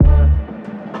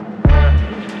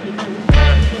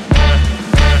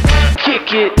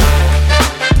Get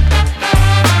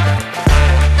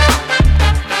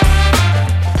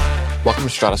Welcome to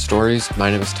Strata Stories. My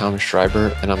name is Thomas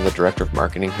Schreiber, and I'm the Director of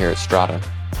Marketing here at Strata.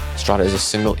 Strata is a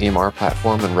single EMR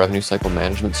platform and revenue cycle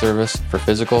management service for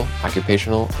physical,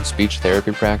 occupational, and speech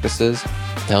therapy practices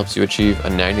that helps you achieve a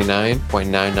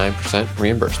 99.99%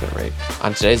 reimbursement rate.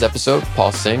 On today's episode,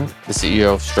 Paul Singh, the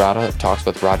CEO of Strata, talks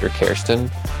with Roger Karsten,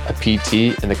 a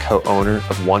PT and the co-owner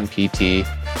of One PT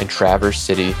in Traverse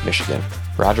City, Michigan.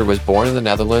 Roger was born in the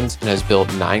Netherlands and has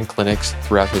built 9 clinics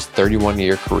throughout his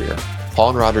 31-year career.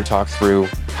 Paul and Roger talk through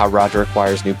how Roger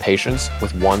acquires new patients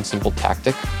with one simple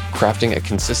tactic, crafting a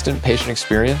consistent patient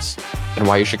experience, and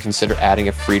why you should consider adding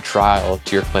a free trial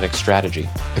to your clinic strategy.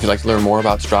 If you'd like to learn more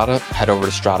about Strata, head over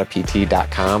to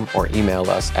stratapt.com or email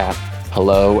us at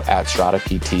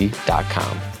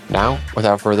hello@stratapt.com. Now,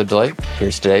 without further delay,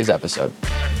 here's today's episode.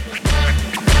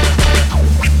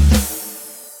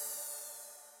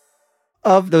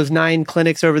 Of those 9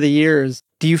 clinics over the years,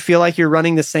 do you feel like you're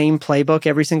running the same playbook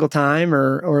every single time?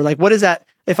 Or like, what is that?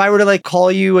 If I were to like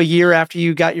call you a year after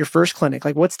you got your first clinic,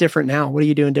 like what's different now? What are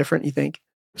you doing different, you think?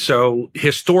 So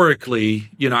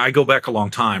historically, I go back a long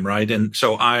time, right? And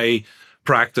so I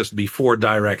practiced before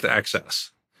direct access.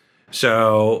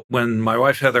 So when my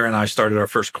wife Heather and I started our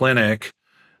first clinic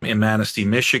in Manistee,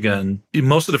 Michigan,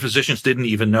 most of the physicians didn't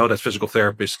even know that physical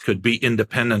therapists could be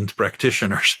independent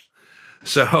practitioners.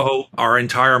 So our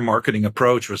entire marketing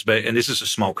approach was, and this is a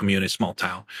small community, small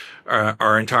town.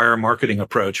 Our entire marketing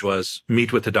approach was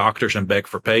meet with the doctors and beg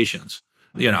for patients.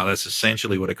 That's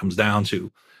essentially what it comes down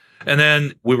to. And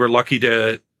then we were lucky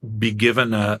to be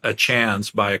given a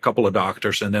chance by a couple of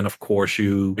doctors. And then, of course,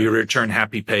 you return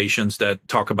happy patients that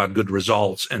talk about good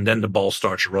results, and then the ball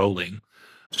starts rolling.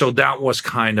 So that was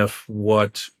kind of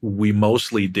what we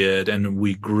mostly did. And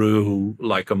we grew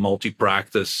like a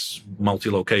multi-practice,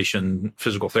 multi-location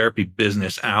physical therapy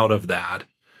business out of that,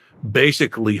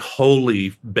 basically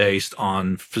wholly based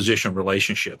on physician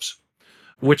relationships,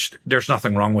 which there's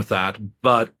nothing wrong with that.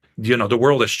 But, the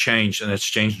world has changed, and it's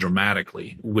changed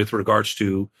dramatically with regards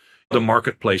to the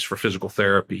marketplace for physical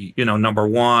therapy. Number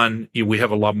one, we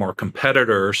have a lot more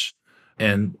competitors.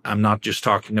 And I'm not just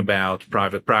talking about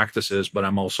private practices, but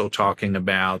I'm also talking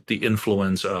about the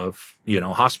influence of,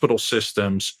 hospital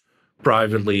systems,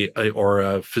 privately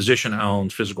or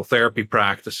physician-owned physical therapy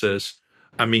practices.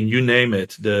 I mean, you name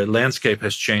it, the landscape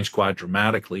has changed quite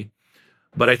dramatically.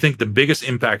 But I think the biggest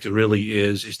impact really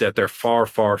is that there are far,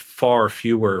 far, far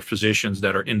fewer physicians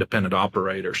that are independent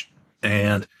operators.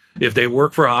 And if they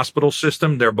work for a hospital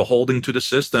system, they're beholden to the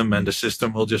system, and the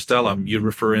system will just tell them, you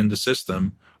refer in the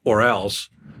system or else.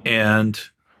 And,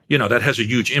 that has a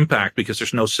huge impact because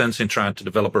there's no sense in trying to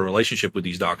develop a relationship with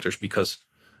these doctors because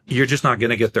you're just not going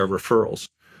to get their referrals.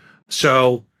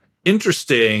 So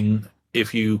interesting,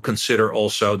 if you consider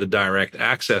also the direct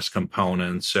access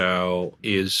component,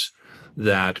 is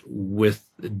that with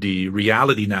the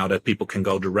reality now that people can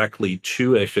go directly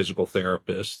to a physical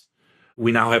therapist,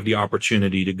 we now have the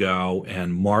opportunity to go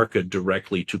and market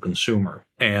directly to consumer.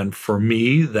 And for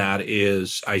me,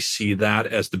 I see that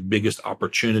as the biggest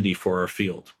opportunity for our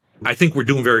field. I think we're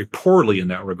doing very poorly in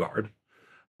that regard.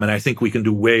 And I think we can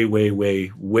do way, way,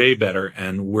 way, way better.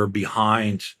 And we're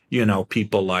behind,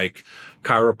 people like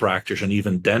chiropractors and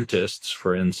even dentists,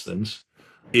 for instance,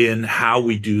 in how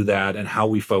we do that and how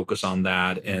we focus on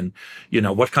that and,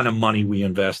 what kind of money we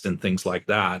invest in things like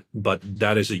that. But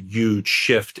that is a huge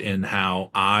shift in how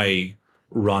I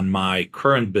run my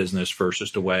current business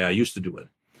versus the way I used to do it.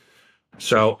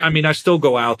 So, I still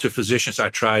go out to physicians. I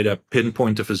try to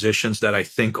pinpoint the physicians that I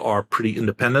think are pretty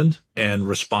independent and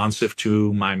responsive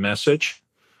to my message,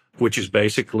 which is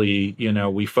basically,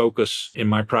 we focus in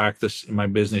my practice, in my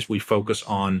business, we focus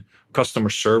on customer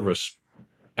service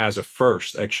as a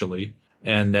first, actually,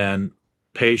 and then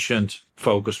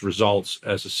patient-focused results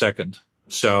as a second.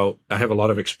 So I have a lot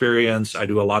of experience. I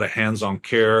do a lot of hands-on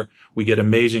care. We get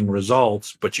amazing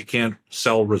results, but you can't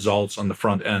sell results on the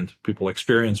front end. People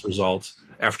experience results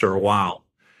after a while.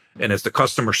 And it's the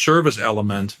customer service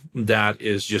element that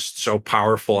is just so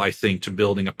powerful, I think, to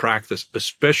building a practice,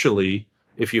 especially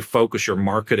if you focus your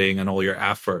marketing and all your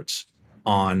efforts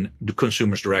on the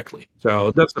consumers directly.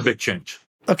 So that's a big change.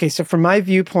 Okay, so from my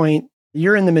viewpoint,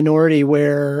 you're in the minority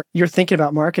where you're thinking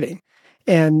about marketing.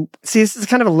 And see, this is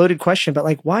kind of a loaded question, but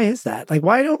like, why is that? Like,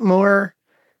 why don't more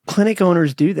clinic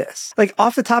owners do this? Like,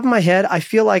 off the top of my head, I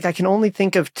feel like I can only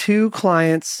think of 2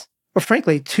 clients, or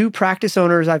frankly, 2 practice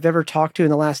owners I've ever talked to in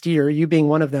the last year, you being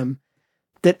one of them,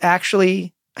 that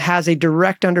actually has a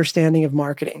direct understanding of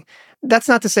marketing. That's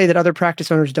not to say that other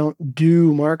practice owners don't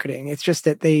do marketing. It's just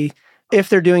that if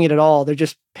they're doing it at all, they're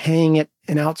just paying it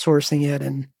and outsourcing it.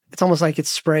 And it's almost like it's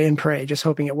spray and pray, just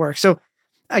hoping it works. So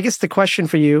I guess the question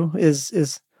for you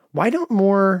is why don't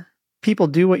more people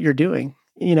do what you're doing?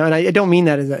 And I don't mean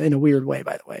that in a weird way,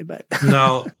 by the way, but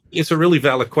No, it's a really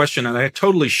valid question. And I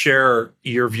totally share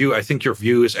your view. I think your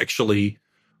view is actually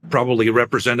probably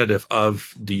representative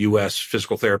of the US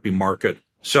physical therapy market.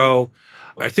 So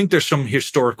I think there's some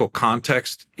historical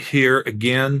context here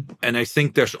again. And I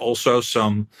think there's also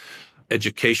some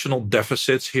educational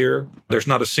deficits here. There's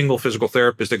not a single physical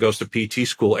therapist that goes to PT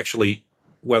school, actually,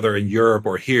 whether in Europe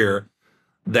or here,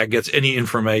 that gets any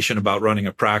information about running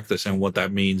a practice and what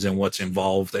that means and what's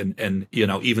involved and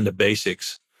even the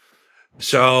basics.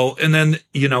 So, and then,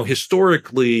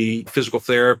 historically, physical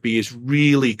therapy is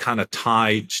really kind of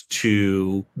tied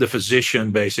to the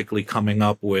physician basically coming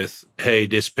up with, hey,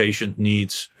 this patient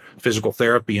needs physical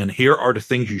therapy, and here are the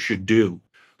things you should do.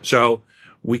 So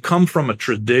we come from a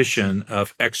tradition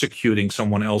of executing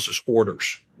someone else's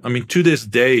orders. I mean, to this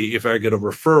day, if I get a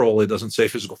referral, it doesn't say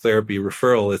physical therapy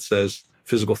referral, it says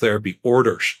physical therapy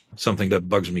orders, something that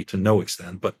bugs me to no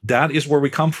extent. But that is where we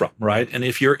come from, right? And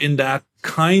if you're in that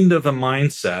kind of a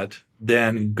mindset,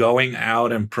 then going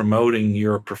out and promoting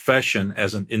your profession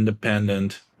as an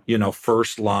independent,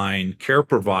 first line care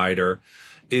provider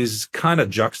is kind of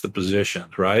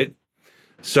juxtapositioned, right?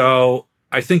 So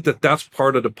I think that that's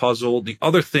part of the puzzle. The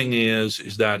other thing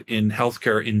is that in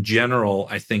healthcare in general,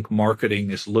 I think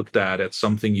marketing is looked at as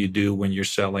something you do when you're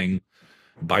selling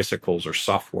bicycles or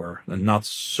software and not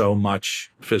so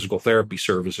much physical therapy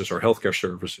services or healthcare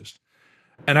services.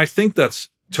 And I think that's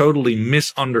totally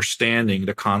misunderstanding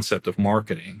the concept of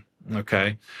marketing.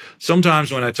 Okay.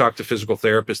 Sometimes when I talk to physical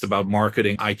therapists about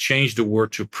marketing, I change the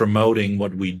word to promoting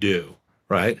what we do,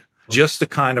 right? Just to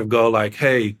kind of go like,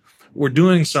 hey, we're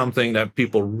doing something that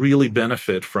people really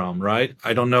benefit from, right?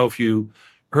 I don't know if you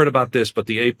heard about this, but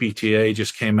the APTA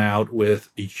just came out with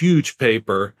a huge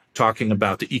paper talking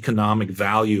about the economic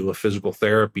value of physical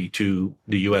therapy to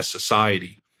the US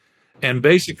society. And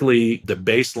basically, the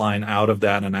baseline out of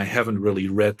that, and I haven't really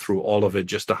read through all of it,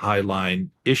 just to highlight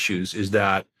issues, is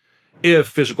that if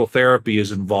physical therapy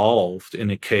is involved in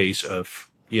a case of,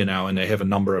 and they have a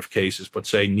number of cases, but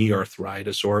say knee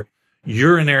arthritis or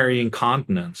urinary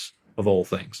incontinence, of all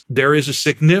things, there is a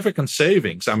significant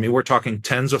savings. I mean, we're talking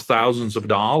tens of thousands of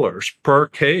dollars per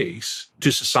case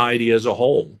to society as a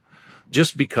whole,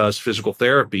 just because physical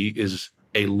therapy is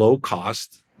a low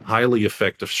cost, highly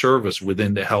effective service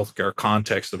within the healthcare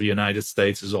context of the United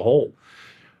States as a whole.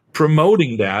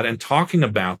 Promoting that and talking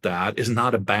about that is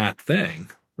not a bad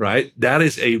thing, right? That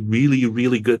is a really,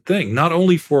 really good thing, not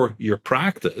only for your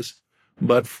practice,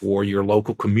 but for your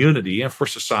local community and for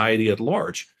society at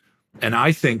large. And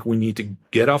I think we need to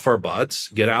get off our butts,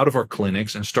 get out of our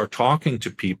clinics, and start talking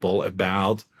to people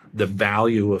about the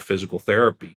value of physical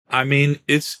therapy. I mean,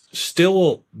 it's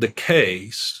still the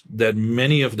case that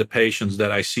many of the patients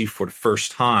that I see for the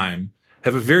first time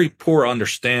have a very poor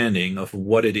understanding of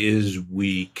what it is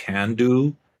we can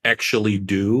do, actually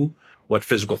do, what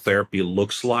physical therapy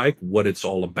looks like, what it's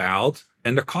all about,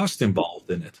 and the cost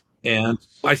involved in it. And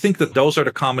I think that those are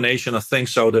the combination of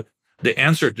things. So the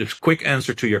quick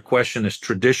answer to your question is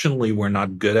traditionally we're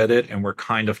not good at it and we're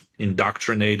kind of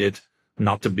indoctrinated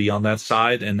not to be on that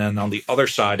side. And then on the other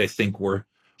side, I think we're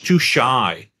too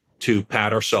shy to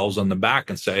pat ourselves on the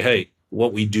back and say, hey,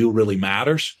 what we do really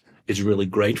matters. It's really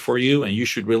great for you. And you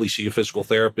should really see a physical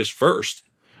therapist first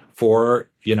for,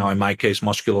 in my case,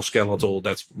 musculoskeletal,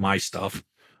 that's my stuff,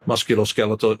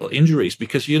 musculoskeletal injuries,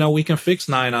 because, we can fix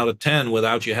 9 out of 10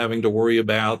 without you having to worry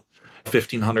about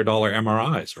 $1,500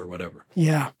 MRIs or whatever.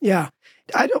 Yeah.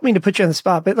 I don't mean to put you on the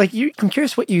spot, but I'm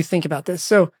curious what you think about this.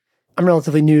 So I'm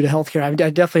relatively new to healthcare. I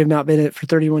definitely have not been in it for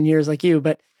 31 years like you,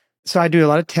 but so I do a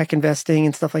lot of tech investing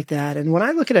and stuff like that. And when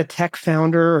I look at a tech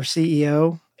founder or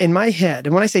CEO in my head,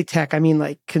 and when I say tech, I mean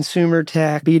like consumer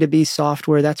tech, B2B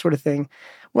software, that sort of thing.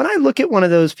 When I look at one of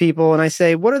those people and I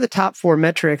say, what are the top 4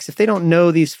 metrics? If they don't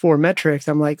know these 4 metrics,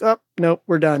 I'm like, oh, nope,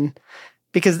 we're done.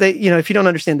 Because they, if you don't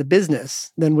understand the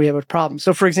business, then we have a problem.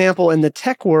 So for example, in the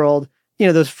tech world,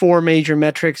 those 4 major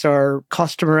metrics are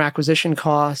customer acquisition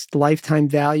cost, lifetime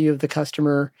value of the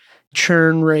customer,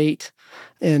 churn rate,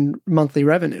 and monthly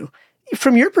revenue.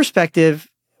 From your perspective,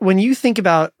 when you think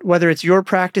about whether it's your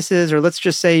practices or let's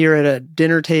just say you're at a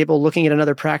dinner table looking at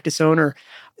another practice owner,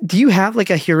 do you have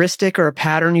like a heuristic or a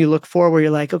pattern you look for where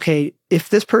you're like, okay, if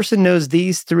this person knows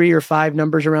these 3 or 5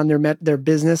 numbers around their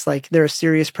business, like they're a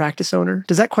serious practice owner?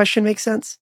 Does that question make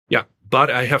sense? Yeah,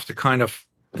 but I have to kind of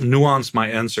nuance my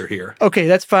answer here. Okay,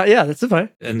 that's fine. Yeah, that's fine.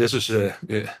 And this is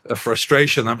a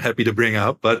frustration I'm happy to bring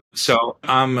up. But so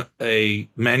I'm a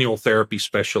manual therapy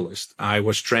specialist. I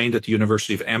was trained at the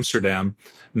University of Amsterdam.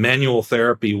 Manual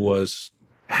therapy was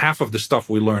half of the stuff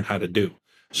we learned how to do.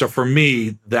 So for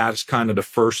me, that's kind of the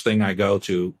first thing I go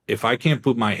to. If I can't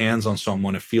put my hands on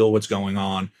someone and feel what's going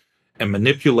on and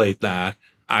manipulate that,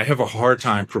 I have a hard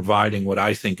time providing what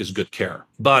I think is good care.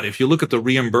 But if you look at the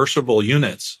reimbursable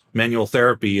units, manual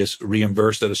therapy is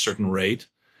reimbursed at a certain rate.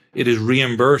 It is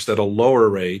reimbursed at a lower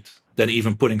rate than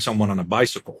even putting someone on a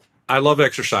bicycle. I love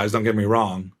exercise, don't get me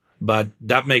wrong, but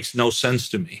that makes no sense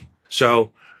to me.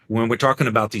 So when we're talking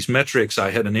about these metrics,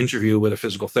 I had an interview with a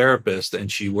physical therapist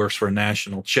and she works for a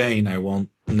national chain. I won't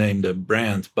name the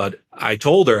brand, but I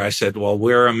told her, I said, well,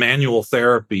 we're a manual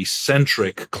therapy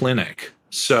centric clinic.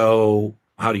 So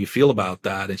how do you feel about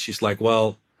that? And she's like,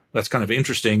 well, that's kind of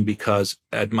interesting because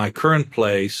at my current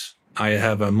place, I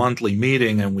have a monthly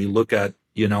meeting and we look at,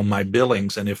 my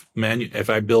billings. And if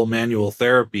I bill manual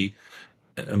therapy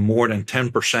more than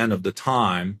 10% of the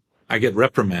time, I get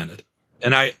reprimanded.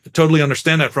 And I totally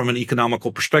understand that from an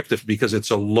economical perspective because it's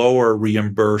a lower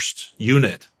reimbursed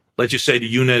unit. Let's just say the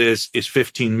unit is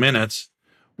 15 minutes.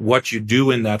 What you do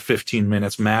in that 15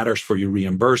 minutes matters for your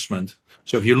reimbursement.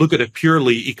 So if you look at it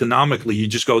purely economically, you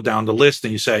just go down the list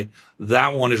and you say,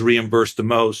 that one is reimbursed the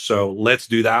most, so let's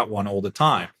do that one all the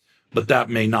time. But that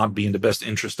may not be in the best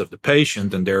interest of the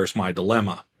patient, and there's my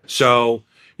dilemma. So,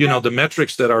 the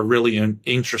metrics that are really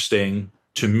interesting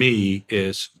to me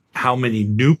is how many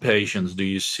new patients do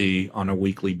you see on a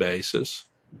weekly basis?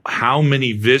 How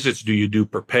many visits do you do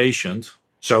per patient?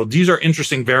 So these are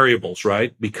interesting variables,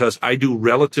 right? Because I do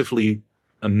relatively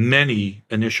many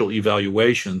initial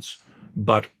evaluations,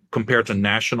 but compared to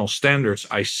national standards,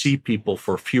 I see people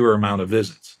for fewer amount of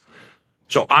visits.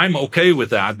 So I'm okay with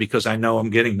that because I know I'm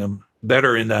getting them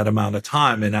better in that amount of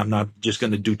time. And I'm not just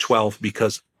going to do 12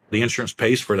 because the insurance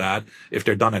pays for that if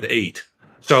they're done at 8.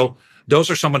 So those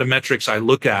are some of the metrics I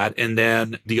look at. And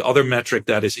then the other metric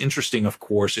that is interesting, of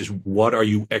course, is what are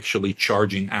you actually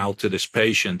charging out to this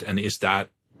patient? And is that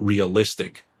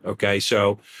realistic? Okay.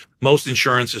 So most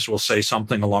insurances will say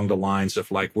something along the lines of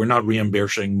like, we're not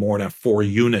reimbursing more than 4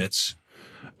 units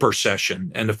per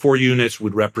session. And the 4 units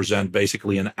would represent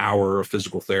basically an hour of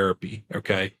physical therapy.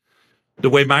 Okay. The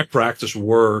way my practice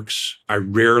works, I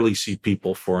rarely see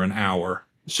people for an hour.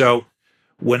 So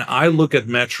when I look at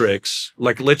metrics,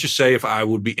 like let's just say if I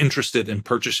would be interested in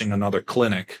purchasing another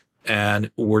clinic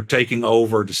and we're taking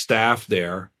over the staff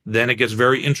there, then it gets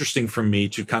very interesting for me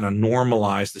to kind of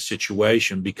normalize the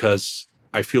situation because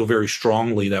I feel very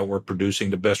strongly that we're producing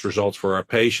the best results for our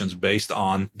patients based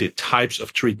on the types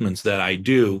of treatments that I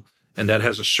do. And that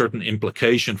has a certain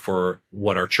implication for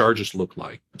what our charges look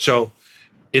like. So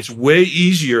it's way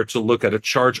easier to look at a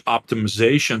charge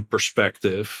optimization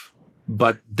perspective,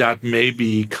 but that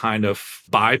maybe kind of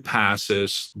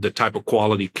bypasses the type of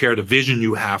quality care, the vision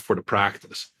you have for the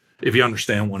practice, if you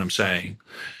understand what I'm saying.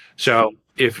 So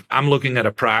if I'm looking at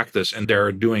a practice and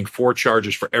they're doing 4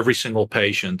 charges for every single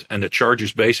patient and the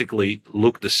charges basically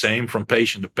look the same from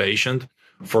patient to patient,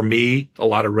 for me, a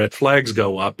lot of red flags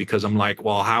go up because I'm like,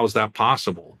 well, how is that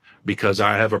possible? Because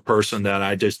I have a person that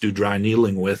I just do dry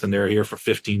needling with and they're here for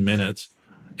 15 minutes.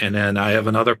 And then I have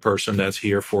another person that's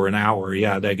here for an hour.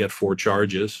 Yeah, they get 4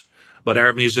 charges. But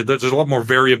there's a lot more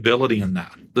variability in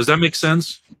that. Does that make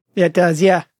sense? Yeah, it does.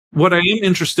 Yeah. What I am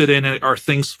interested in are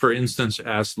things, for instance,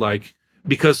 as like,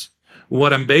 because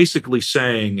what I'm basically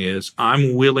saying is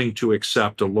I'm willing to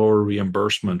accept a lower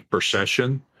reimbursement per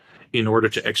session in order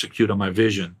to execute on my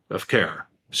vision of care.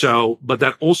 So, but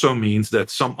that also means that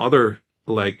some other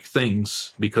like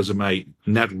things, because of my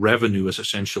net revenue is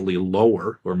essentially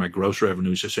lower, or my gross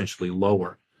revenue is essentially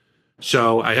lower.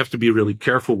 So I have to be really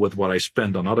careful with what I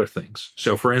spend on other things.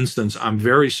 So for instance, I'm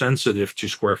very sensitive to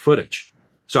square footage.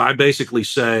 So I basically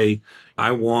say,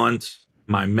 I want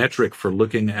my metric for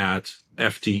looking at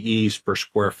FTEs per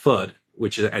square foot,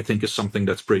 which I think is something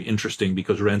that's pretty interesting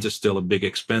because rent is still a big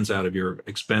expense out of your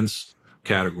expense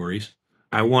categories.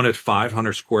 I want it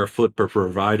 500 square foot per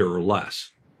provider or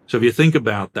less. So if you think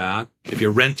about that, if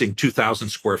you're renting 2,000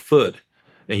 square foot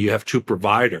and you have 2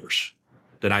 providers,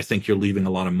 then I think you're leaving a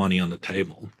lot of money on the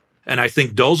table. And I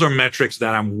think those are metrics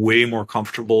that I'm way more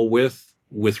comfortable with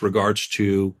regards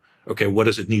to, okay, what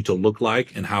does it need to look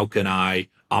like and how can I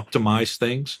optimize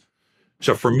things?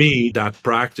 So for me, that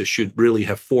practice should really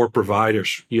have 4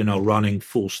 providers, running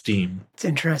full steam. It's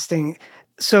interesting.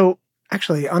 So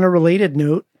actually, on a related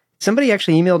note, somebody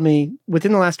actually emailed me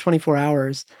within the last 24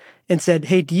 hours and said,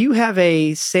 hey, do you have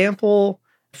a sample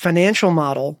financial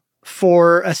model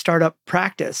for a startup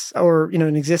practice or,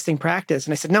 an existing practice.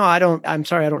 And I said, no, I'm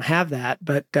sorry, I don't have that,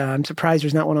 but I'm surprised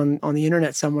there's not one on the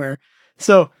internet somewhere.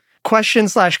 So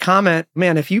question/comment,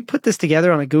 man, if you put this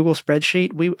together on a Google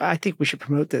spreadsheet, I think we should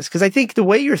promote this, because I think the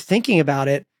way you're thinking about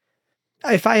it,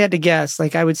 if I had to guess,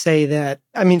 like I would say that,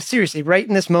 I mean, seriously, right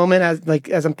in this moment,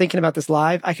 as I'm thinking about this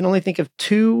live, I can only think of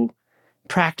two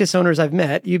practice owners I've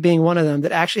met, you being one of them,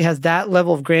 that actually has that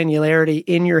level of granularity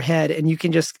in your head, and you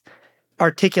can just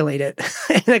articulate it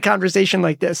in a conversation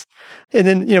like this. And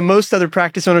then, most other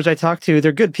practice owners I talk to,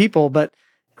 they're good people, but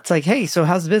it's like, hey, so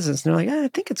how's the business? And they're like, I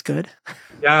think it's good.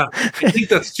 Yeah, I think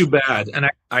that's too bad. And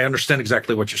I understand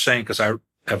exactly what you're saying, because I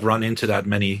have run into that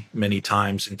many, many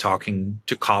times in talking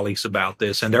to colleagues about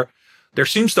this. And there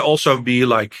seems to also be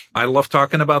like, I love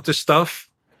talking about this stuff,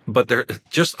 but there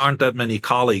just aren't that many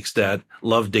colleagues that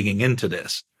love digging into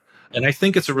this. And I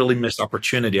think it's a really missed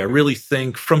opportunity. I really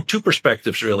think from two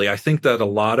perspectives, really. I think that a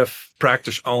lot of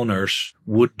practice owners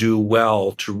would do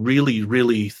well to really,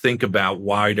 really think about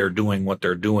why they're doing what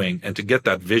they're doing and to get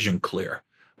that vision clear,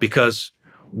 because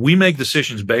we make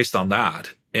decisions based on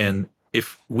that. And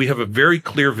if we have a very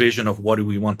clear vision of what do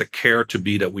we want the care to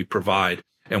be that we provide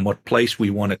and what place we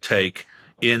want to take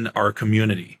in our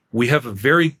community, we have a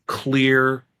very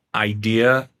clear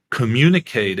idea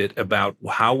communicated about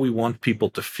how we want people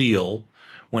to feel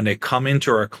when they come into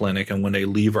our clinic and when they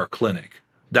leave our clinic.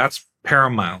 That's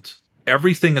paramount.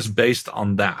 Everything is based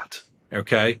on that.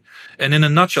 Okay. And in a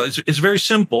nutshell, it's very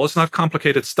simple. It's not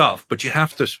complicated stuff, but you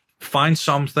have to find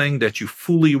something that you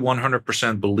fully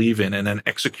 100% believe in and then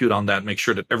execute on that. Make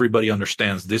sure that everybody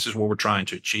understands this is what we're trying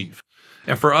to achieve.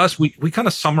 And for us, we kind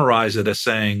of summarize it as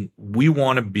saying we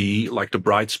want to be like the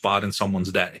bright spot in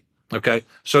someone's day. Okay.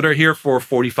 So they're here for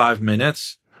 45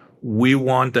 minutes. We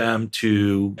want them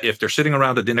to, if they're sitting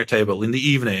around a dinner table in the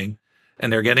evening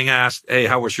and they're getting asked, hey,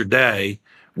 how was your day?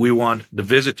 We want the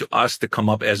visit to us to come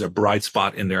up as a bright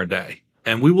spot in their day.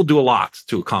 And we will do a lot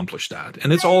to accomplish that.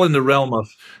 And it's all in the realm of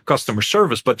customer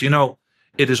service. But,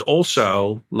 it is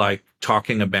also like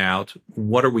talking about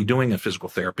what are we doing in physical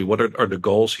therapy? What are the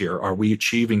goals here? Are we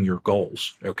achieving your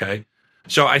goals? Okay.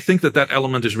 So I think that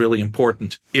element is really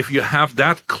important. If you have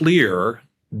that clear,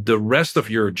 the rest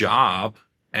of your job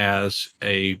as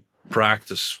a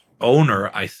practice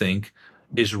owner, I think,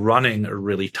 is running a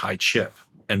really tight ship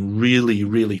and really,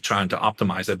 really trying to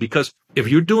optimize that. Because if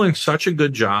you're doing such a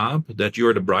good job that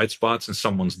you're the bright spots in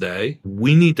someone's day,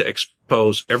 we need to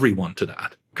expose everyone to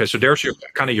that. Okay, so there's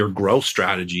your growth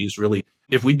strategy is really,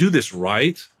 if we do this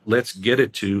right, let's get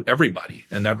it to everybody.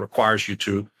 And that requires you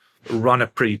to run a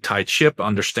pretty tight ship,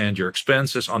 understand your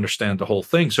expenses, understand the whole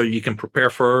thing, so you can prepare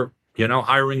for,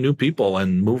 hiring new people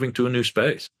and moving to a new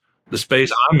space. The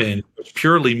space I'm in was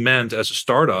purely meant as a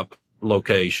startup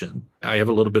location. I have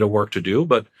a little bit of work to do,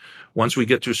 but once we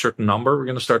get to a certain number, we're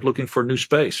going to start looking for a new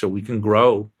space so we can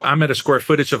grow. I'm at a square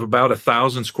footage of about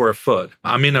 1,000 square foot.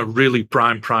 I'm in a really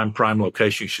prime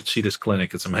location. You should see this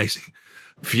clinic. It's amazing.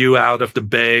 View out of the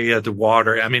bay at the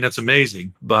water. I mean, it's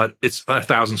amazing, but it's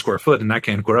 1,000 square foot and I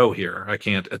can't grow here. I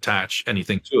can't attach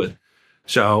anything to it.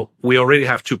 So we already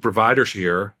have 2 providers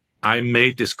here. I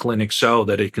made this clinic so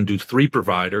that it can do 3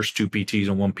 providers, 2 PTs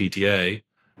and 1 PTA.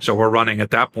 So we're running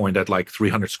at that point at like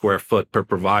 300 square foot per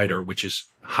provider, which is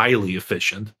highly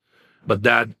efficient. But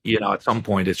that, at some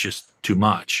point it's just too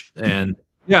much. And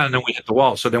and then we hit the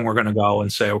wall. So then we're going to go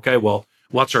and say, okay, well,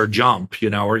 what's our jump?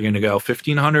 Are we going to go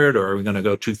 1,500 or are we going to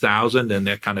go 2,000? And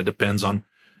that kind of depends on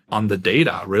the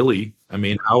data, really. I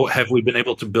mean, how have we been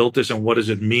able to build this? And what does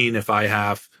it mean if I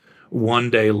have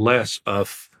one day less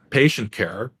of patient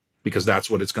care? Because that's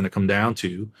what it's going to come down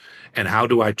to. And how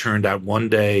do I turn that one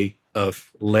day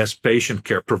of less patient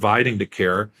care, providing the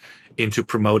care, into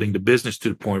promoting the business to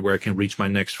the point where I can reach my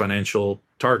next financial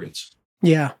targets?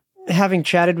 Yeah. Having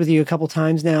chatted with you a couple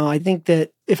times now, I think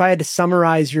that if I had to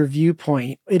summarize your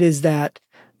viewpoint, it is that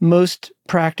most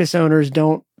practice owners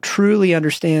don't truly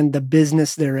understand the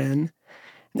business they're in.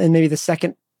 And maybe the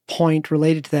second point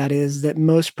related to that is that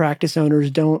most practice owners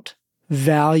don't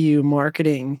value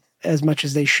marketing as much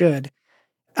as they should.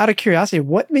 Out of curiosity,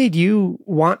 what made you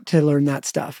want to learn that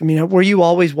stuff? I mean, were you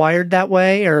always wired that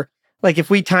way? Or like if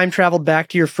we time traveled back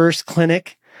to your first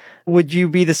clinic, would you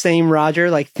be the same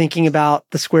Roger, like thinking about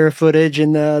the square footage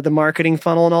and the marketing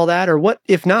funnel and all that? Or what,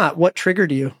 if not, what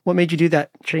triggered you? What made you do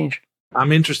that change?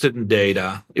 I'm interested in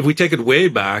data. If we take it way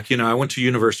back, I went to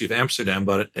University of Amsterdam,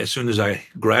 but as soon as I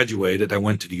graduated, I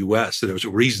went to the US. So there was a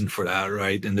reason for that,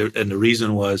 right? And the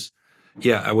reason was,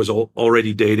 I was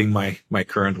already dating my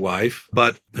current wife,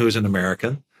 but who's an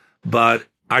American. But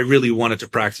I really wanted to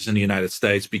practice in the United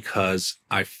States because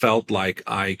I felt like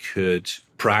I could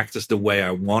practice the way I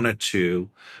wanted to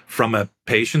from a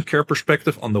patient care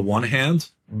perspective on the one hand,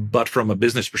 but from a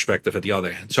business perspective at the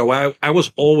other hand. So I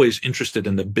was always interested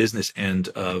in the business end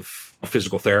of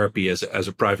physical therapy as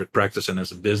a private practice and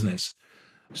as a business.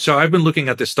 So I've been looking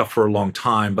at this stuff for a long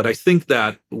time, but I think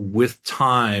that with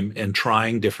time and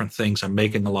trying different things and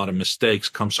making a lot of mistakes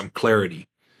comes some clarity.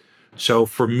 So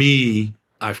for me,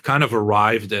 I've kind of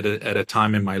arrived at a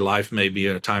time in my life, maybe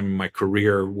at a time in my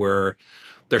career, where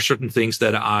there are certain things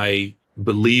that I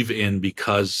believe in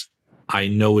because I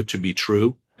know it to be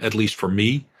true, at least for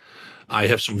me. I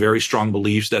have some very strong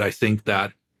beliefs that I think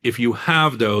that if you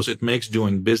have those, it makes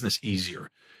doing business easier.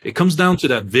 It comes down to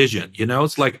that vision.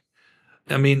 It's like,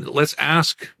 I mean, let's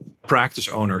ask practice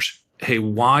owners, hey,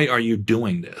 why are you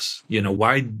doing this?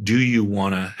 Why do you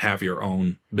want to have your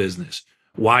own business?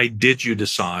 Why did you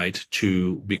decide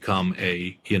to become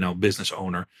a, business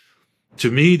owner? To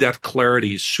me, that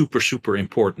clarity is super, super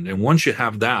important. And once you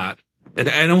have that, and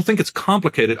I don't think it's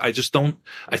complicated. I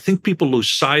think people lose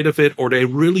sight of it, or they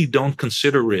really don't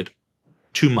consider it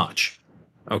too much.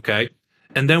 Okay.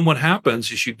 And then what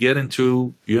happens is you get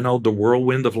into, the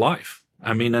whirlwind of life.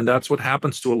 I mean, and that's what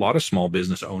happens to a lot of small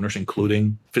business owners,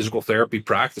 including physical therapy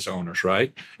practice owners,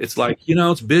 right? It's like,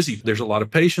 it's busy. There's a lot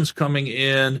of patients coming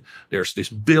in. There's this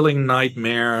billing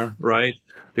nightmare, right?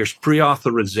 There's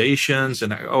pre-authorizations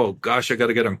and, oh gosh, I got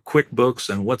to get on QuickBooks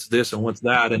and what's this and what's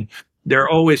that. And they're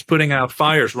always putting out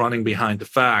fires running behind the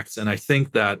facts. And I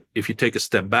think that if you take a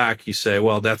step back, you say,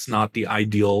 well, that's not the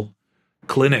ideal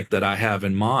clinic that I have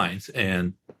in mind.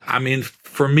 And I mean,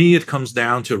 for me, it comes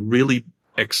down to really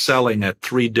excelling at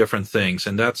three different things.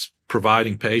 And that's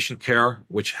providing patient care,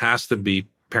 which has to be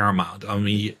paramount. I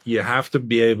mean, you have to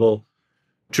be able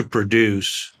to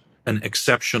produce an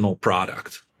exceptional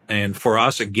product. And for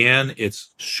us, again, it's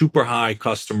super high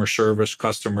customer service,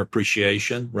 customer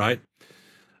appreciation, right?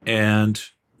 And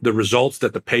the results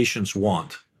that the patients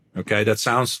want. Okay, that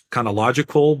sounds kind of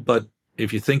logical, but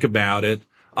if you think about it,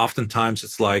 oftentimes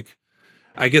it's like,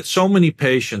 I get so many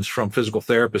patients from physical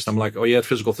therapists. I'm like, oh, you had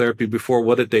physical therapy before.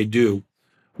 What did they do?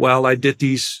 Well, I did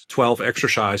these 12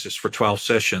 exercises for 12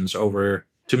 sessions over.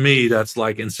 To me, that's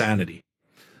like insanity.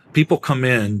 People come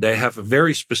in, they have a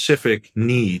very specific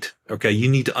need. Okay, you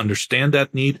need to understand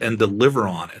that need and deliver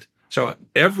on it. So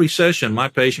every session, my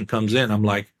patient comes in, I'm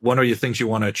like, one of the things you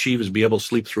want to achieve is be able to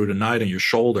sleep through the night on your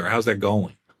shoulder. How's that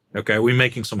going? Okay, we're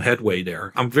making some headway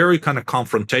there. I'm very kind of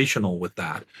confrontational with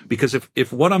that because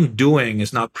if what I'm doing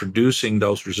is not producing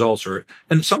those results,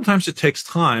 and sometimes it takes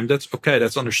time, that's okay,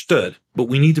 that's understood, but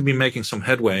we need to be making some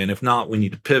headway. And if not, we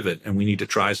need to pivot and we need to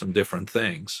try some different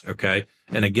things. Okay.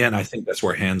 And again, I think that's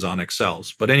where hands-on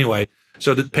excels. But anyway,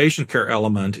 so the patient care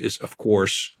element is, of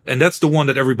course, and that's the one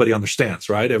that everybody understands,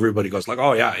 right? Everybody goes like,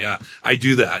 oh yeah, I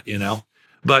do that,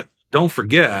 but don't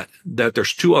forget that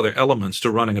there's two other elements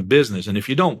to running a business. And if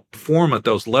you don't perform at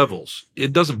those levels,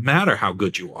 it doesn't matter how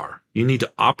good you are. You need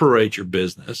to operate your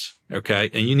business. Okay.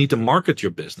 And you need to market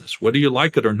your business, whether you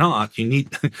like it or not. You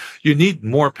need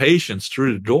more patients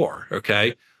through the door.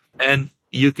 Okay. And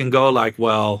you can go like,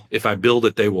 well, if I build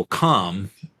it, they will come.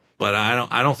 But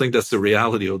I don't think that's the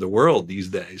reality of the world these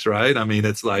days. Right. I mean,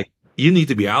 it's like, you need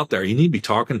to be out there. You need to be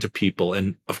talking to people.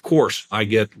 And of course, I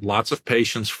get lots of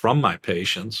patients from my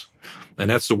patients. And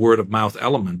that's the word of mouth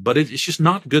element. But it's just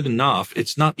not good enough.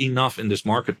 It's not enough in this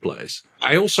marketplace.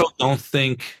 I also don't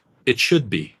think it should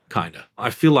be, kind of. I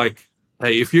feel like,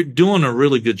 hey, if you're doing a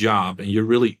really good job and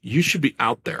you should be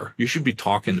out there. You should be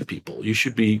talking to people. You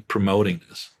should be promoting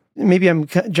this. Maybe I'm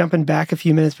jumping back a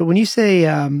few minutes, but when you say,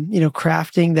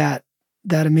 crafting that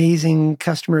amazing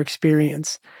customer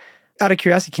experience, out of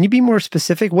curiosity, can you be more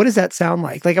specific? What does that sound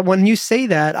like? Like when you say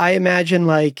that, I imagine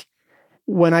like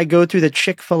when I go through the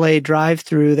Chick-fil-A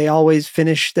drive-through, they always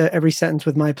finish every sentence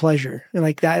with "my pleasure." And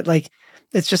like that, like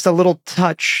it's just a little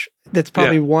touch that's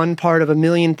probably one part of a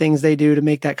million things they do to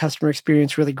make that customer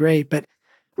experience really great. But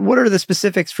what are the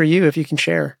specifics for you, if you can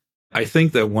share? I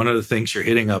think that one of the things you're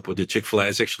hitting up with the Chick-fil-A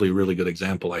is actually a really good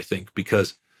example, I think,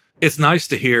 because it's nice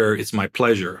to hear it's my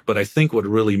pleasure, but I think what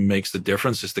really makes the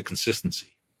difference is the consistency.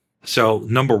 So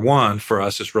number one for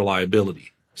us is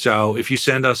reliability. So if you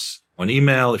send us an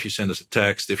email, if you send us a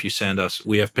text,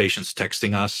 we have patients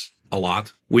texting us a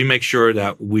lot. We make sure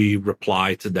that we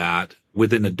reply to that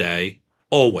within a day,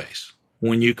 always.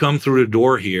 When you come through the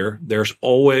door here, there's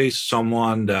always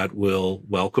someone that will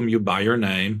welcome you by your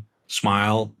name,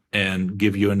 smile, and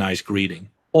give you a nice greeting.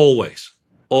 Always.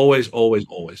 Always, always,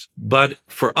 always. But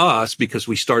for us, because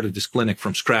we started this clinic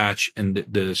from scratch and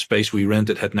the space we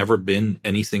rented had never been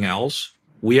anything else,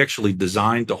 we actually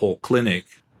designed the whole clinic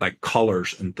like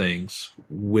colors and things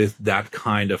with that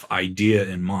kind of idea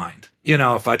in mind. You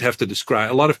know, if I'd have to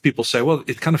describe, a lot of people say, well,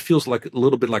 it kind of feels like a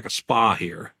little bit like a spa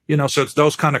here, you know, so it's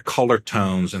those kind of color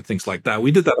tones and things like that.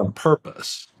 We did that on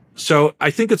purpose. So I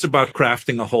think it's about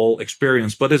crafting a whole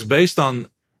experience, but it's based on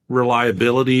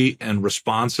reliability and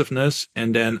responsiveness.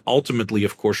 And then ultimately,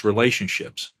 of course,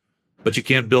 relationships. But you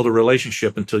can't build a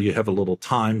relationship until you have a little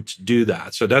time to do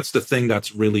that. So that's the thing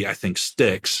that's really, I think,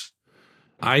 sticks.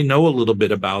 I know a little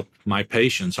bit about my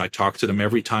patients. I talk to them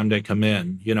every time they come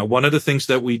in. You know, one of the things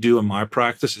that we do in my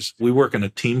practice is we work in a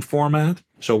team format.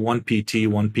 So one PT,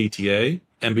 one PTA.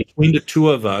 And between the two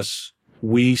of us,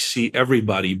 we see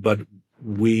everybody, but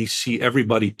we see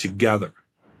everybody together.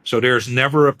 So there's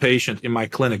never a patient in my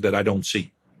clinic that I don't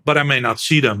see, but I may not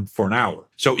see them for an hour.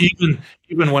 So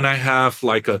even when I have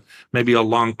like maybe a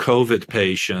long COVID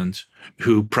patient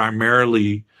who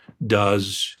primarily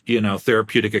does, you know,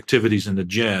 therapeutic activities in the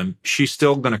gym, she's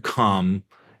still going to come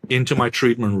into my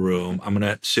treatment room. I'm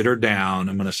going to sit her down.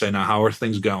 I'm going to say, now, how are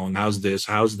things going? How's this?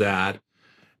 How's that?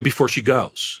 Before she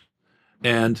goes.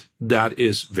 And that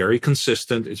is very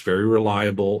consistent. It's very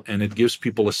reliable. And it gives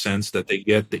people a sense that they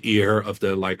get the ear of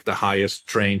the highest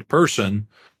trained person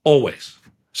always.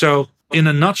 So in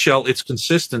a nutshell, it's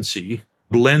consistency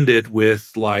blended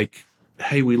with like,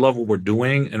 hey, we love what we're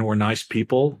doing and we're nice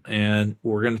people and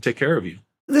we're going to take care of you.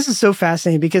 This is so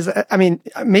fascinating because, I mean,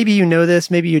 maybe you know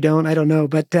this, maybe you don't, I don't know,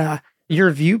 but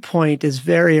your viewpoint is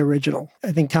very original.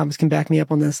 I think Thomas can back me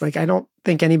up on this. Like, I don't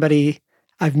think anybody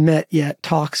I've met yet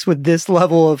talks with this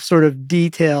level of sort of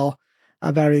detail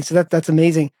about it. So that's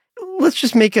amazing. Let's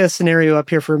just make a scenario up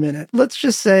here for a minute. Let's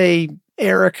just say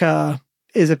Erica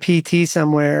is a PT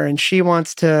somewhere and she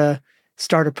wants to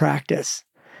start a practice.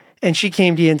 And she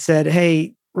came to you and said,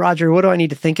 hey, Roger, what do I need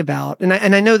to think about? And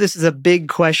I know this is a big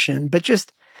question, but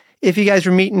just if you guys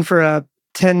were meeting for a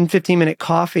 10, 15-minute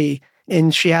coffee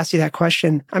and she asked you that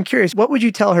question, I'm curious, what would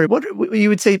you tell her? What you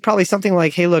would say probably something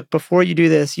like, hey, look, before you do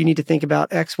this, you need to think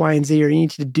about X, Y, and Z, or you need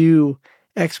to do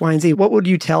X, Y, and Z. What would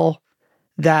you tell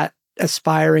that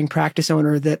aspiring practice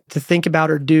owner that to think about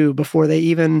or do before they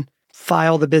even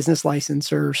file the business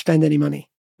license or spend any money?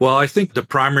 Well, I think the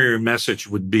primary message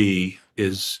would be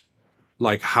is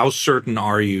like, how certain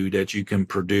are you that you can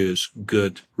produce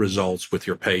good results with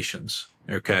your patients?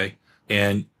 Okay.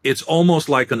 And it's almost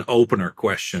like an opener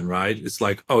question, right? It's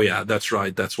like, oh yeah, that's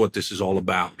right. That's what this is all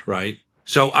about, right?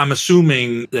 So I'm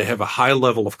assuming they have a high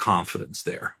level of confidence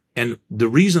there. And the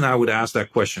reason I would ask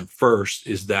that question first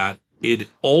is that it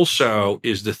also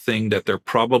is the thing that they're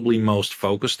probably most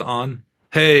focused on.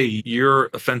 Hey, you're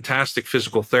a fantastic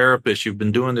physical therapist. You've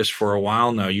been doing this for a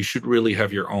while now. You should really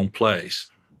have your own place.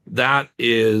 That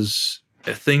is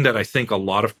a thing that I think a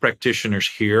lot of practitioners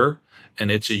hear, and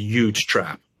it's a huge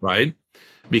trap, right?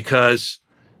 Because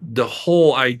the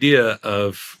whole idea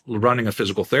of running a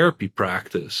physical therapy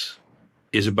practice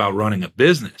is about running a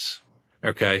business,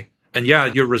 okay? And yeah,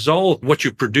 your result, what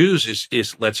you produce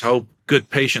is let's hope, good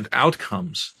patient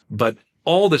outcomes, but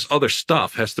all this other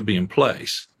stuff has to be in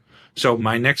place. So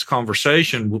my next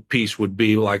conversation piece would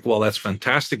be like, well, that's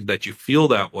fantastic that you feel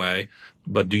that way,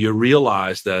 but do you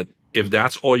realize that if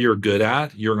that's all you're good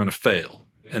at, you're going to fail?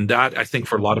 And that, I think,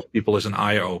 for a lot of people is an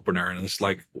eye opener. And it's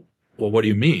like, well, what do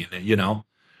you mean? You know,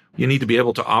 you need to be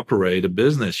able to operate a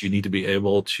business. You need to be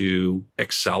able to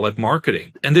excel at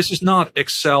marketing. And this is not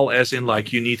excel as in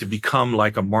like you need to become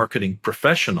like a marketing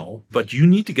professional, but you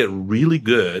need to get really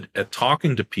good at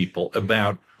talking to people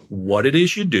about what it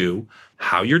is you do,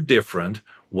 how you're different,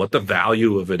 what the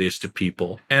value of it is to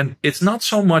people. And it's not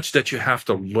so much that you have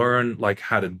to learn like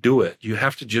how to do it. You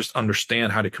have to just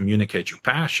understand how to communicate your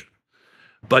passion.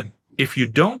 But if you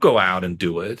don't go out and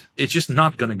do it, it's just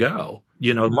not going to go.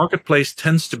 You know, the marketplace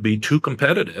tends to be too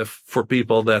competitive for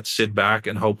people that sit back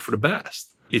and hope for the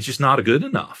best. It's just not good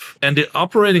enough. And the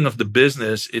operating of the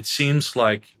business, it seems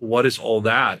like, what is all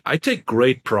that? I take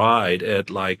great pride at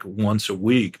like once a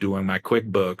week doing my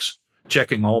QuickBooks,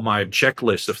 checking all my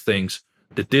checklist of things.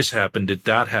 Did this happen? Did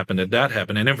that happen? Did that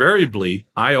happen? And invariably,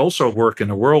 I also work in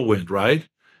a whirlwind, right?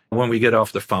 When we get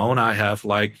off the phone, I have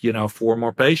like, you know, 4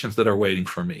 more patients that are waiting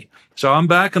for me. So I'm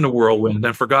back in the whirlwind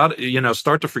and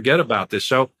start to forget about this.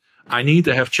 So I need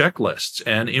to have checklists.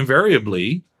 And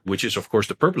invariably, which is, of course,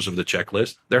 the purpose of the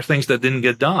checklist, there are things that didn't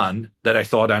get done that I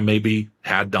thought I maybe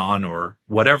had done or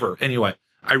whatever. Anyway,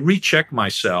 I recheck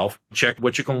myself, check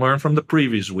what you can learn from the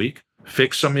previous week,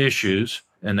 fix some issues,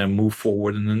 and then move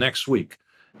forward in the next week.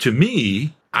 To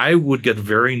me, I would get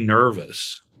very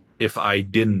nervous if I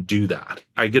didn't do that.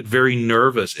 I get very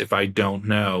nervous if I don't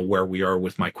know where we are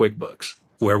with my QuickBooks,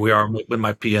 where we are with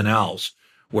my P&Ls,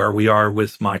 where we are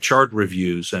with my chart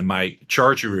reviews and my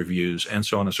charger reviews and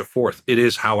so on and so forth. It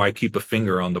is how I keep a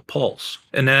finger on the pulse.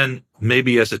 And then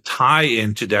maybe as a tie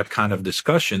into that kind of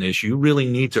discussion is you really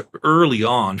need to early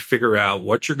on figure out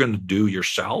what you're going to do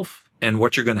yourself and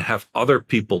what you're going to have other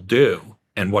people do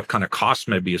and what kind of costs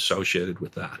may be associated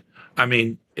with that. I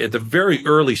mean, at the very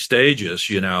early stages,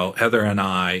 Heather and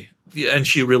I, and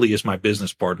she really is my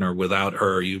business partner. Without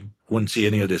her, you wouldn't see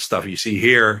any of this stuff you see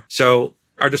here. So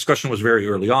our discussion was very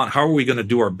early on. How are we going to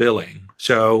do our billing?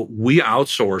 So we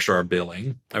outsource our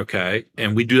billing, okay?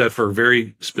 And we do that for a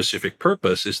very specific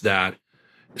purpose, is that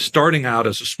starting out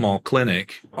as a small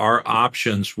clinic, our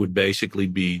options would basically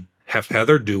be have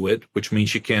Heather do it, which means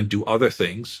she can't do other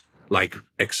things like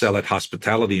excel at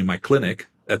hospitality in my clinic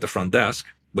at the front desk,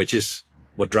 which is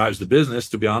what drives the business,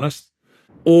 to be honest.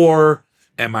 Or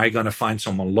am I going to find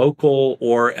someone local,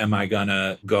 or am I going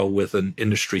to go with an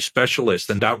industry specialist?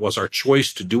 And that was our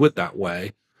choice to do it that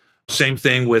way. Same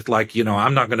thing with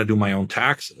I'm not going to do my own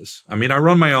taxes. I mean, I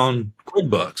run my own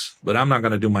QuickBooks, but I'm not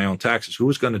going to do my own taxes.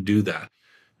 Who's going to do that?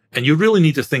 And you really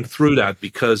need to think through that,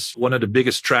 because one of the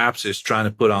biggest traps is trying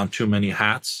to put on too many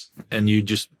hats, and you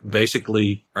just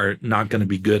basically are not going to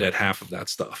be good at half of that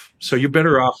stuff. So you're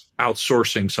better off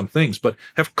outsourcing some things, but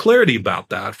have clarity about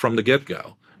that from the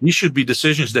get-go. These should be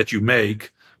decisions that you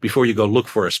make before you go look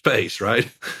for a space, right?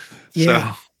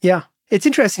 Yeah. Yeah. It's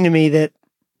interesting to me that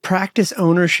practice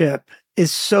ownership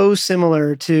is so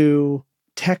similar to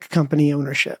tech company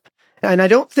ownership. And I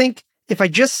don't think, if I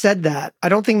just said that, I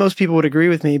don't think most people would agree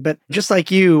with me. But just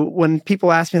like you, when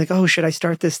people ask me like, oh, should I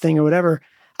start this thing or whatever,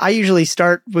 I usually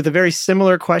start with a very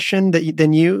similar question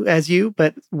than you,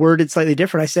 but worded slightly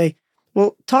different. I say,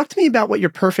 well, talk to me about what your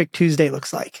perfect Tuesday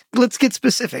looks like. Let's get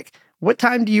specific. What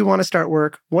time do you want to start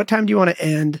work? What time do you want to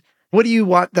end? What do you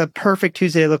want the perfect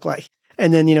Tuesday to look like?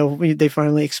 And then, they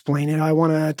finally explain it. I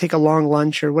want to take a long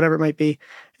lunch or whatever it might be,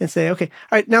 and say, okay,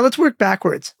 all right, now let's work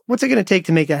backwards. What's it going to take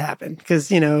to make that happen?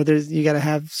 Because, you got to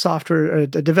have software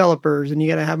developers, and you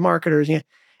got to have marketers. And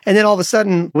then all of a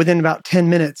sudden, within about 10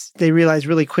 minutes, they realize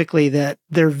really quickly that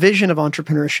their vision of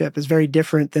entrepreneurship is very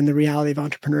different than the reality of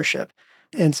entrepreneurship.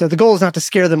 And so the goal is not to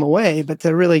scare them away, but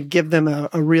to really give them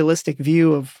a realistic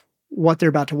view of what they're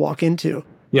about to walk into.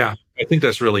 Yeah, I think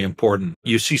that's really important.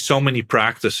 You see so many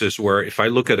practices where if I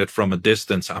look at it from a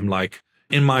distance, I'm like,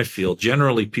 in my field,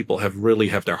 generally people have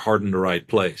their heart in the right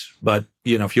place. But,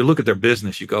 if you look at their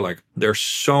business, you go like, there's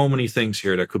so many things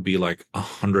here that could be like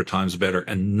 100 times better.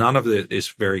 And none of it is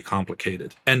very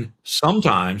complicated. And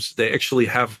sometimes they actually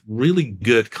have really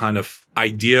good kind of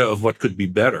idea of what could be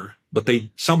better, but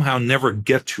they somehow never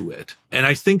get to it. And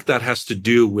I think that has to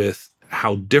do with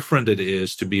how different it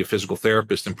is to be a physical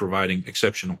therapist and providing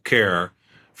exceptional care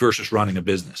versus running a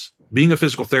business. Being a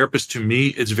physical therapist, to me,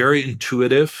 it's very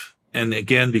intuitive. And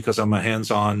again, because I'm a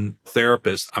hands-on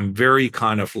therapist, I'm very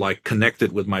kind of like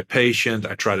connected with my patient.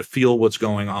 I try to feel what's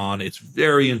going on. It's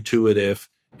very intuitive.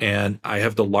 And I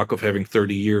have the luck of having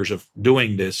 30 years of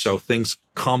doing this. So things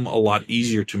come a lot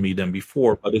easier to me than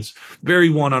before, but it's very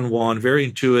one-on-one, very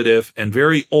intuitive, and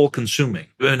very all-consuming.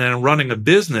 And then running a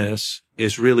business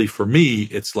is really, for me,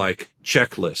 it's like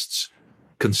checklists,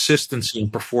 consistency in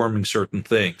performing certain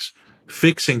things,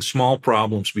 fixing small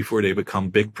problems before they become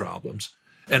big problems.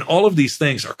 And all of these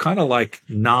things are kind of like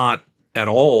not at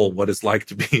all what it's like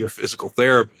to be a physical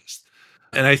therapist.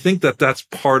 And I think that that's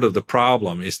part of the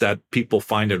problem, is that people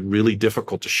find it really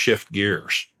difficult to shift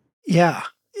gears. Yeah.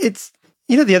 It's,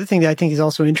 the other thing that I think is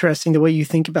also interesting, the way you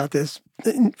think about this,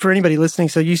 for anybody listening.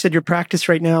 So you said your practice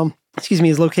right now,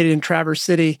 is located in Traverse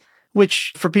City,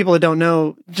 which for people that don't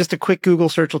know, just a quick Google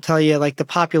search will tell you like the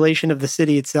population of the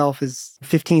city itself is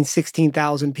 15,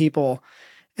 16,000 people.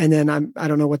 And then I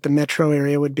don't know what the metro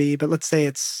area would be, but let's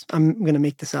say I'm going to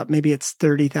make this up. Maybe it's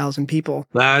 30,000 people.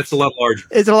 It's a lot larger.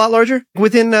 Is it a lot larger?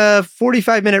 Within a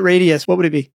 45-minute radius, what would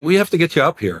it be? We have to get you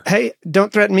up here. Hey,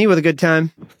 don't threaten me with a good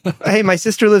time. Hey, my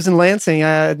sister lives in Lansing.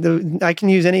 I can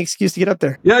use any excuse to get up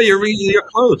there. Yeah, you're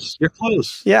close. You're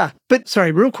close. Yeah. But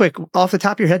sorry, real quick, off the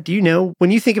top of your head, do you know, when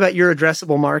you think about your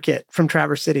addressable market from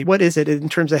Traverse City, what is it in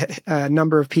terms of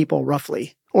number of people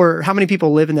roughly? Or how many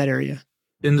people live in that area?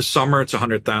 In the summer, it's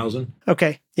 100,000.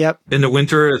 Okay. Yep. In the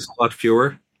winter, it's a lot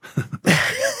fewer.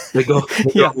 They go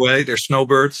away. They're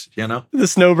snowbirds, The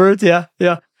snowbirds. Yeah.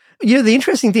 Yeah. The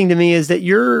interesting thing to me is that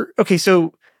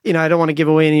so, I don't want to give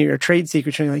away any of your trade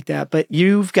secrets or anything like that, but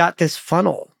you've got this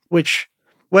funnel, which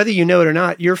whether you know it or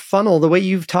not, your funnel, the way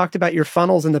you've talked about your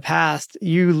funnels in the past,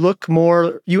 you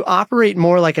operate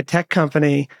more like a tech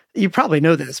company. You probably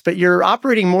know this, but you're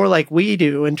operating more like we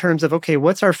do in terms of, okay,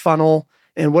 what's our funnel?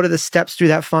 And what are the steps through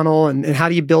that funnel? And how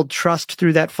do you build trust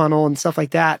through that funnel and stuff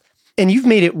like that? And you've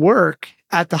made it work.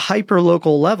 at the hyper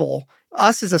local level,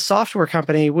 us as a software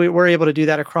company, we're able to do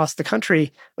that across the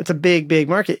country. It's a big, big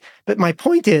market. But my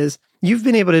point is, you've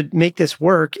been able to make this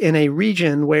work in a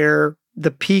region where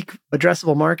the peak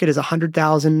addressable market is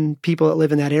 100,000 people that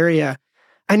live in that area.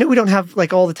 I know we don't have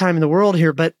like all the time in the world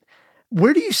here, but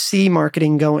where do you see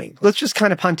marketing going? Let's just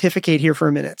kind of pontificate here for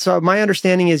a minute. So my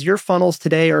understanding is your funnels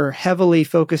today are heavily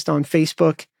focused on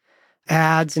Facebook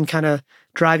ads and kind of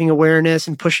driving awareness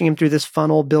and pushing them through this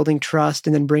funnel, building trust,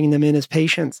 and then bringing them in as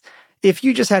patients. If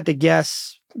you just had to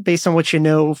guess based on what you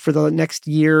know for the next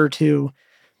year or two,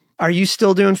 are you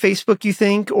still doing Facebook, you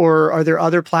think, or are there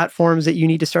other platforms that you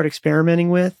need to start experimenting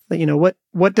with?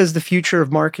 What does the future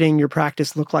of marketing your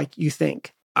practice look like, you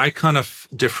think? I kind of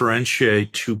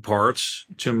differentiate two parts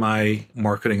to my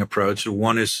marketing approach.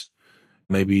 One is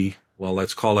maybe, well,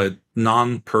 let's call it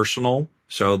non-personal.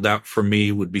 So that for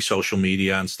me would be social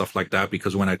media and stuff like that,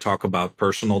 because when I talk about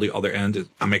personal, the other end,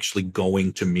 I'm actually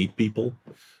going to meet people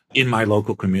in my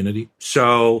local community.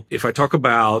 So if I talk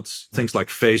about things like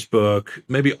Facebook,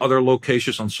 maybe other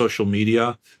locations on social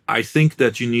media, I think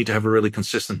that you need to have a really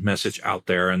consistent message out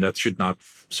there. And that should not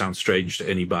sound strange to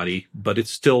anybody, but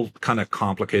it's still kind of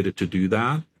complicated to do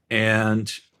that.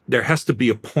 And there has to be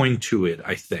a point to it,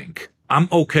 I think. I'm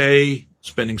okay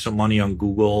spending some money on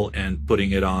Google and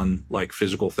putting it on like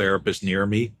physical therapists near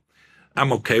me.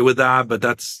 I'm okay with that, but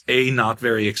that's A, not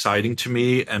very exciting to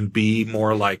me, and B,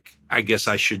 more like, I guess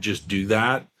I should just do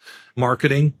that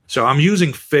marketing. So I'm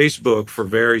using Facebook for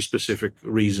very specific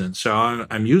reasons. So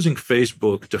I'm using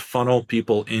Facebook to funnel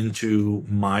people into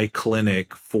my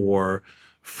clinic for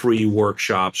free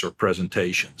workshops or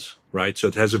presentations, right? So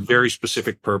it has a very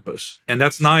specific purpose. And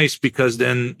that's nice because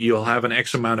then you'll have an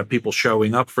X amount of people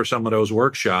showing up for some of those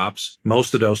workshops.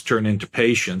 Most of those turn into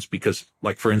patients because,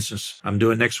 like, for instance,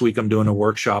 next week, I'm doing a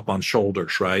workshop on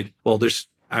shoulders, right? Well,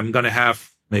 I'm going to have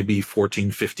maybe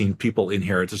 14, 15 people in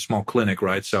here. It's a small clinic,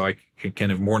 right? So I can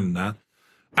have more than that.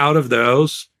 Out of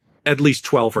those, at least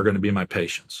 12 are going to be my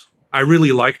patients. I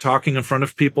really like talking in front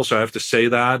of people, so I have to say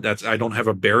that. I don't have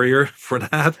a barrier for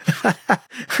that.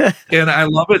 And I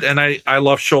love it. And I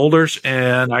love shoulders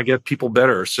and I get people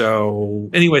better. So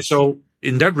anyway, so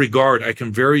in that regard, I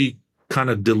can very kind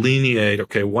of delineate,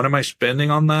 okay, what am I spending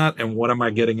on that? And what am I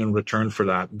getting in return for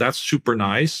that? That's super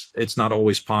nice. It's not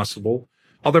always possible.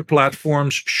 Other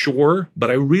platforms, sure,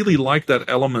 but I really like that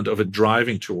element of it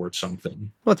driving towards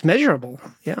something. Well, it's measurable.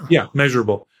 Yeah. Yeah,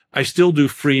 measurable. I still do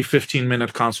free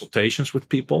 15-minute consultations with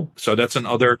people. So that's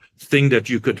another thing that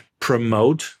you could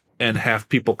promote and have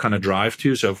people kind of drive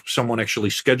to. So if someone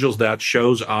actually schedules that,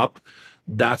 shows up,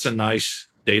 that's a nice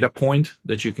data point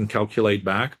that you can calculate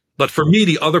back. But for me,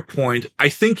 the other point, I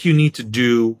think you need to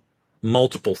do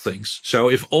multiple things. So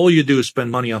if all you do is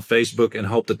spend money on Facebook and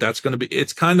hope that that's going to be,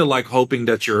 it's kind of like hoping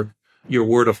that your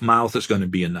word of mouth is going to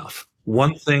be enough.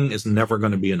 One thing is never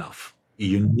going to be enough.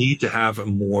 You need to have a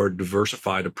more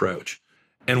diversified approach.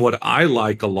 And what I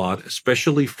like a lot,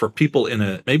 especially for people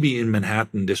maybe in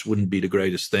Manhattan, this wouldn't be the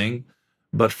greatest thing,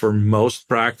 but for most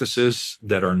practices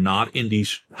that are not in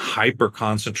these hyper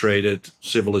concentrated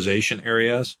civilization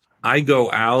areas, I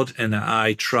go out and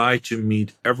I try to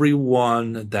meet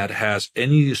everyone that has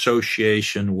any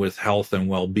association with health and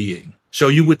well-being. So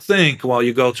you would think, well,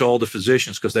 you go to all the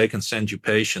physicians because they can send you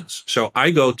patients. So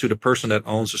I go to the person that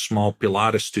owns a small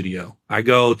Pilates studio. I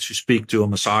go to speak to a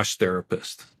massage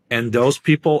therapist. And those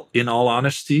people, in all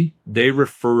honesty, they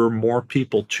refer more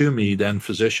people to me than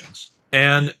physicians.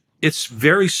 And it's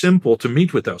very simple to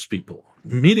meet with those people.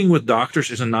 Meeting with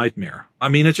doctors is a nightmare. I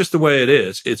mean, it's just the way it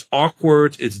is. It's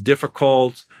awkward. It's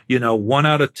difficult. 1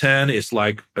 out of 10 is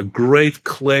like a great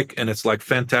click and it's like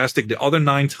fantastic. The other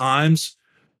 9 times,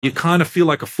 you kind of feel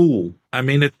like a fool. I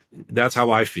mean, that's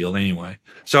how I feel anyway.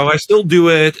 So I still do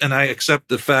it. And I accept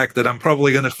the fact that I'm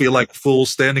probably going to feel like a fool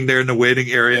standing there in the waiting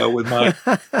area with my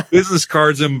business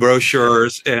cards and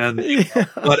brochures.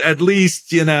 But at least,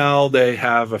 they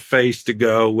have a face to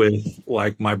go with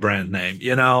like my brand name,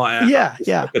 Yeah.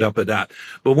 Look it up at that.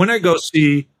 But when I go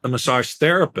see a massage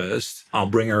therapist, I'll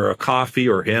bring her a coffee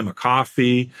or him a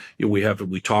coffee.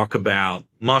 We talk about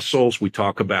muscles,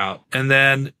 and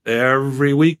then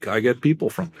every week I get people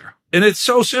from there. And it's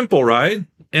so simple, right?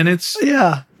 And it's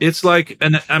like,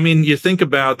 and I mean, you think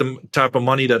about the type of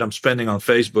money that I'm spending on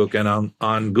Facebook and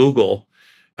on Google,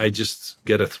 I just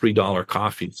get a $3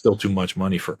 coffee. It's still too much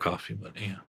money for coffee, but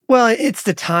yeah. Well, it's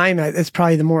the time. It's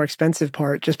probably the more expensive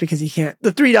part just because the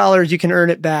 $3, you can earn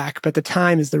it back, but the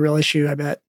time is the real issue, I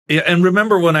bet. Yeah. And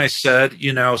remember when I said,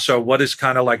 so what is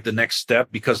kind of like the next step?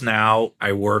 Because now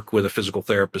I work with a physical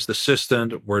therapist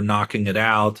assistant. We're knocking it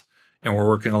out and we're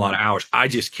working a lot of hours. I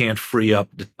just can't free up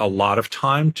a lot of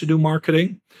time to do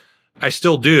marketing. I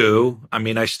still do. I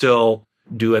mean, I still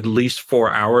do at least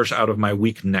 4 hours out of my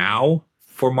week now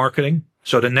for marketing.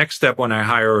 So the next step when I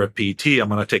hire a PT, I'm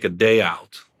going to take a day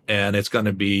out, and it's going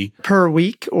to be Per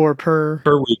week or per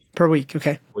week. Per week.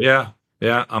 Okay. Yeah.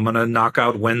 Yeah. I'm going to knock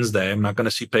out Wednesday. I'm not going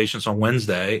to see patients on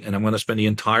Wednesday, and I'm going to spend the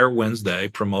entire Wednesday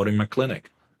promoting my clinic.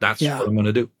 That's what I'm going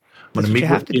to do. I'm going to meet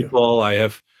with people. I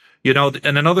have,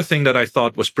 and another thing that I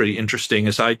thought was pretty interesting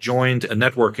is I joined a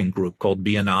networking group called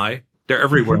BNI. They're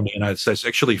everywhere in the United States,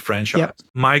 actually franchise. Yep.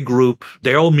 My group,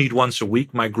 they all meet once a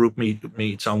week. My group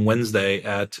meets on Wednesday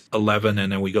at 11,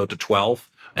 and then we go to 12.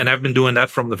 And I've been doing that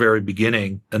from the very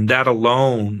beginning. And that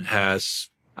alone has,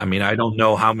 I don't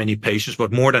know how many patients,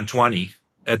 but more than 20,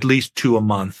 at least 2 a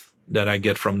month that I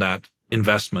get from that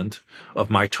investment of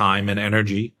my time and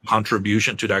energy,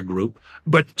 contribution to that group.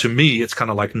 But to me, it's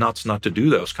kind of like nuts not to do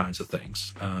those kinds of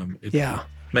things. It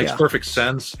makes perfect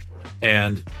sense.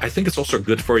 And I think it's also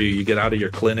good for you. You get out of your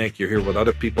clinic, you hear what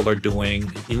other people are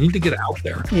doing. You need to get out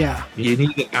there. Yeah. You need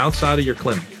to get outside of your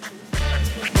clinic.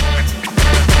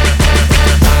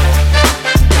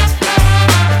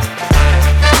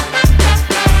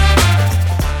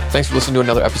 Thanks for listening to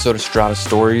another episode of Strata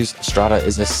Stories. Strata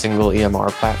is a single EMR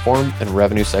platform and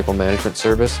revenue cycle management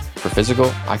service for physical,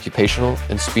 occupational,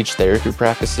 and speech therapy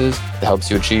practices that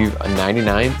helps you achieve a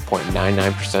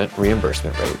 99.99%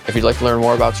 reimbursement rate. If you'd like to learn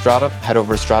more about Strata, head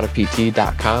over to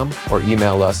stratapt.com or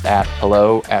email us at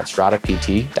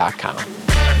hello@stratapt.com.